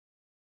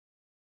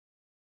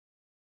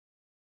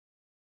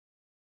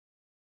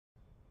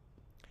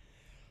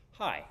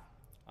Hi,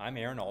 I'm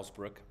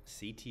Allsbrook,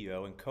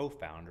 CTO and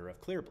co-founder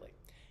of ClearBlade,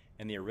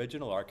 and the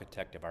original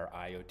architect of our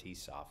IoT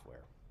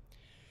software.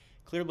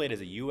 ClearBlade is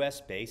a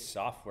US-based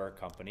software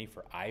company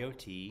for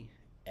IoT,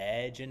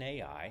 edge, and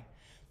AI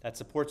that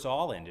supports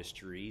all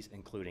industries,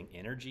 including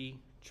energy,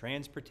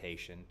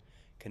 transportation,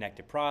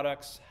 connected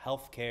products,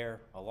 healthcare,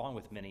 along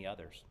with many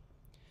others.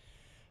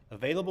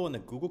 Available in the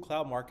Google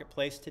Cloud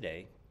Marketplace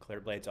today,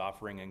 ClearBlade's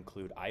offering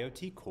include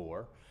IoT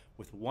Core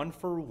with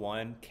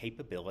one-for-one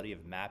capability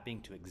of mapping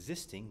to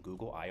existing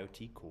Google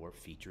IoT Core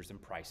features and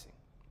pricing.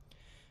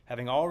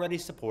 Having already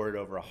supported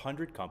over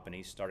 100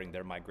 companies starting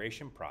their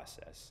migration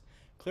process,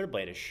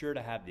 ClearBlade is sure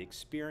to have the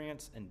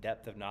experience and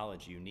depth of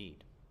knowledge you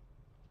need.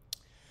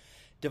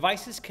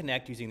 Devices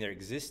connect using their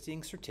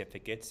existing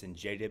certificates and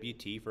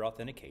JWT for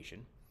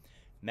authentication.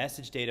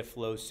 Message data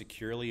flows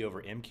securely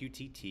over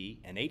MQTT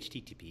and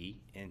HTTP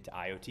into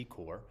IoT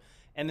Core,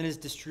 and then is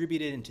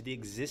distributed into the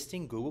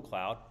existing Google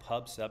Cloud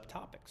pub/sub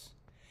topics.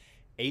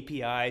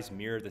 APIs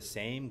mirror the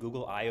same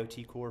Google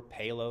IoT Core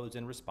payloads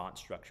and response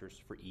structures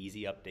for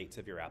easy updates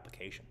of your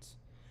applications.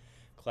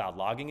 Cloud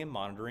logging and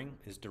monitoring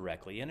is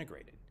directly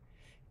integrated.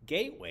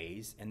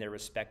 Gateways and their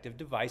respective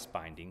device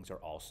bindings are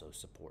also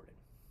supported.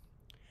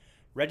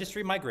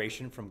 Registry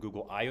migration from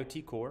Google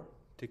IoT Core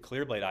to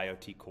ClearBlade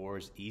IoT Core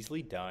is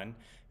easily done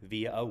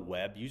via a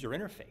web user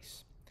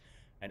interface.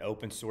 An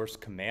open source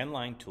command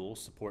line tool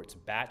supports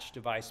batch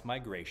device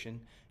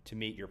migration to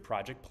meet your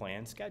project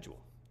plan schedule.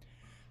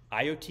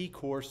 IoT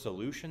Core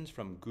solutions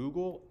from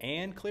Google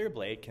and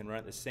ClearBlade can run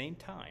at the same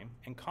time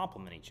and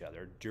complement each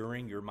other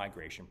during your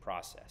migration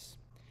process.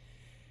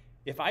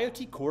 If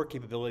IoT Core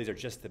capabilities are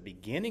just the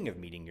beginning of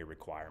meeting your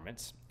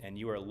requirements and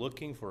you are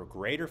looking for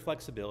greater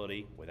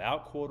flexibility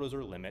without quotas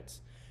or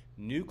limits,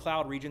 new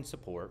cloud region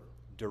support,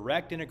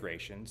 direct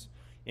integrations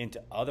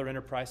into other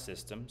enterprise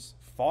systems,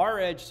 far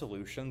edge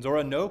solutions, or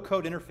a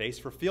no-code interface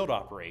for field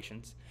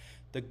operations,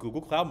 the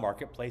Google Cloud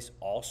Marketplace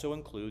also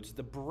includes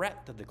the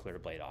breadth of the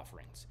ClearBlade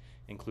offerings,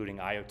 including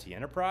IoT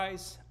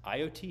Enterprise,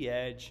 IoT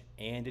Edge,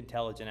 and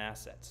intelligent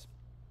assets.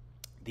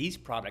 These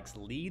products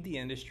lead the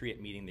industry at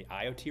meeting the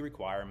IoT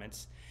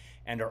requirements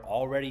and are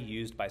already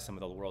used by some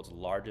of the world's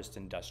largest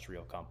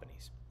industrial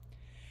companies.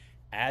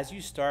 As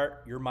you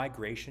start your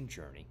migration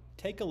journey,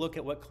 take a look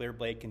at what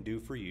ClearBlade can do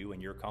for you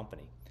and your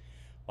company.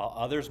 While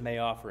others may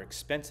offer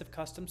expensive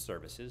custom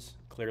services,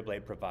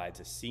 ClearBlade provides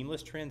a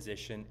seamless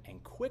transition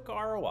and quick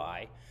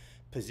ROI,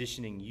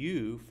 positioning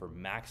you for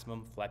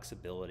maximum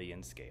flexibility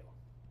and scale.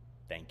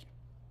 Thank you.